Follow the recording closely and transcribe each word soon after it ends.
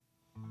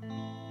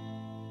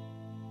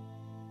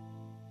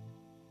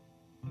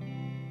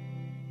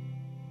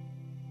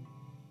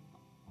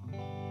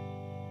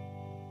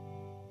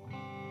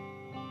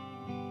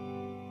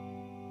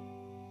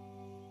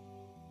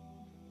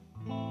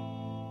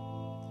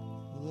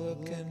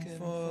looking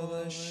for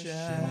the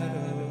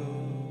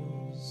shadows.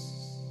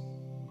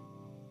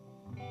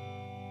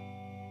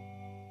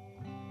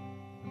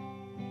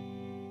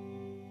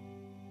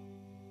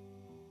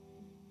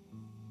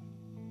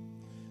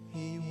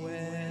 He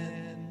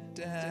went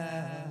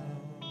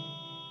down,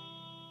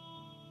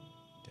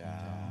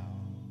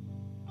 down.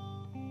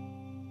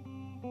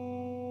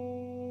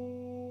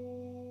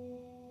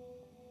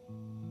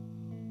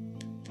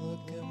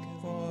 Looking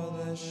for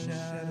the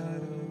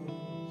shadows.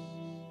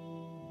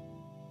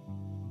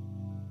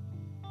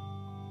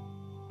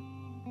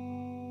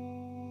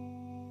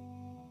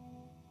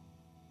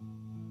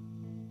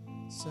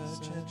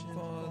 Searching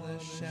for the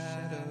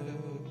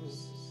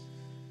shadows.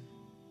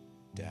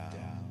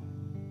 Down.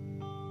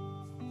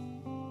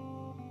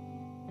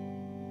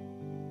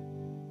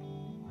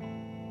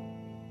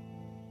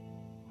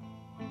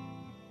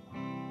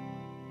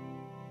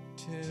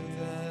 To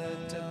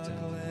the dark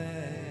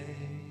lake.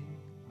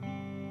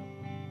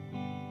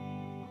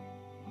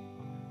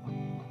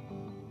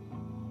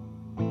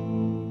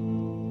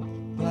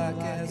 Black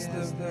as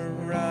the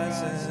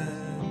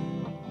horizon.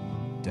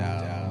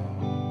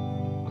 Down.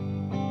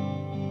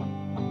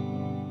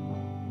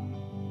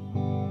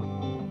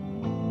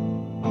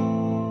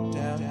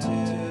 Down to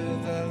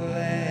the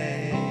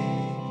lake.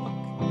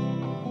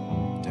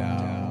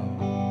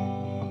 Down.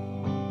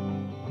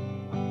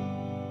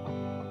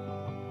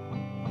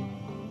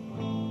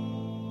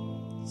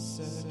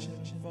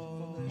 Searching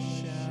for the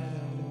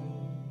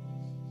shadows.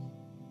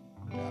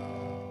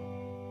 Down.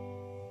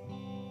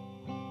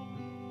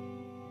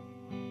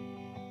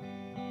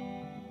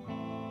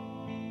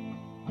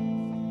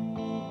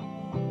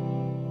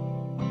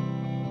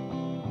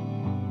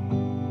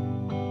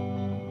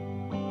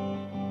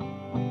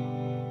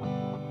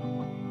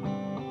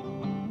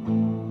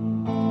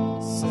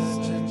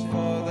 Searching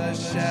for the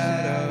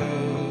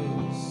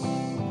shadows.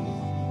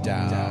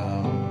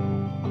 Down.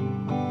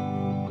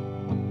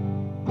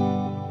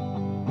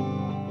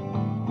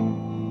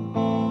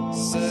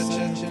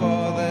 Searching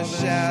for the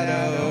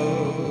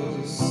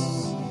shadows.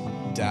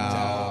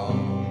 Down.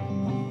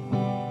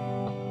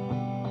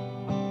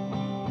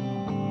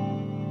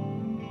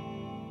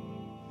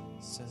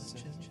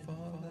 Searching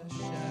for the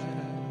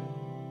shadows.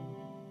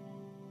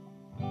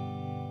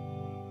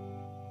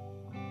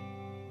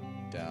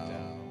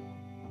 Down.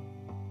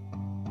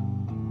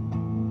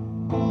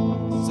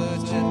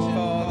 Searching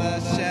for the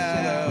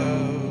shadow.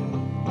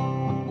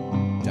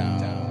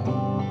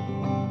 Down.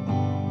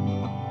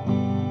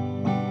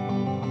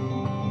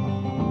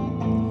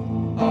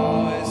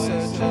 Always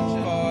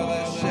searching for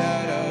the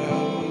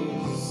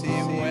shadows. He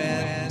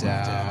went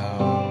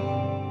down.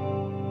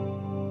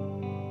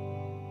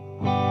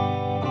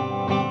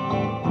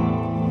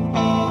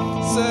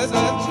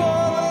 Searching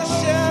for the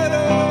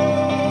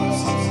shadows.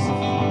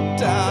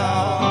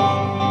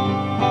 Down.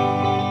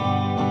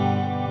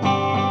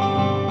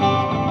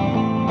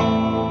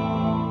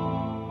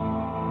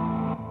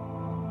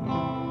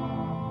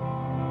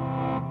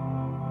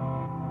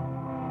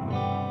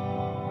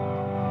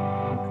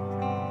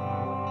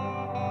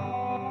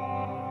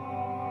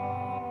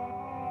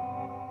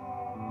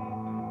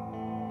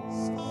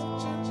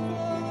 Searching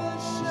for the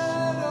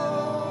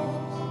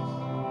shadows.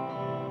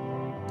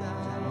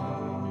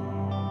 Down.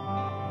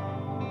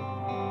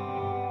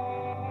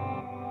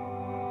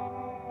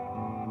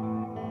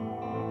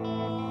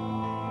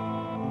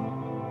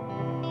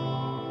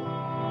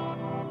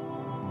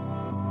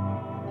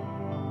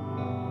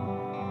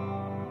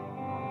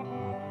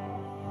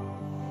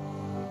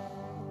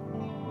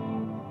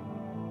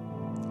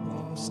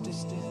 Lost in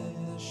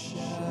the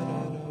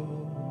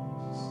shadows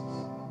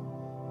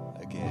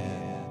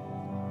again.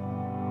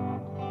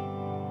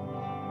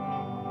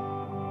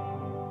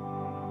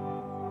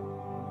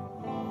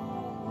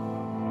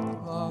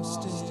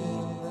 Lost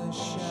in the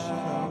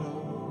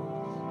shadows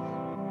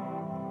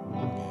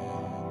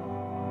again.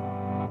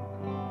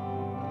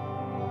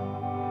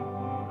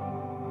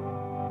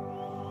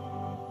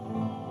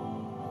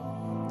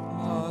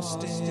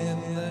 Lost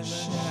in the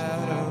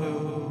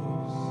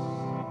shadows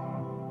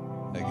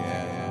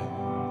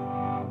again.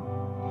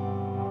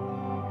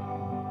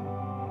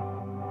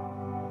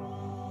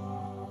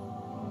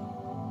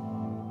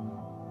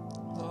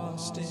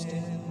 Lost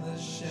in the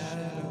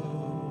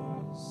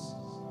shadows.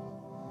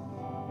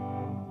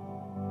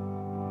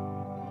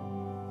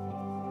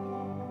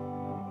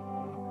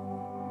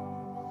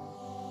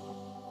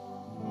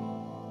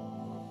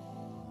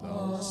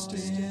 Lost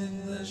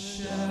in the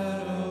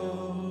shadows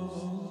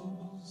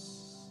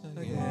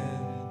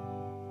again.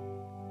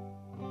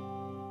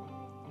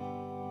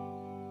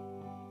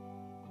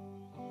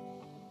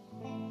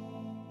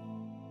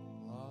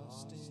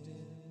 Lost in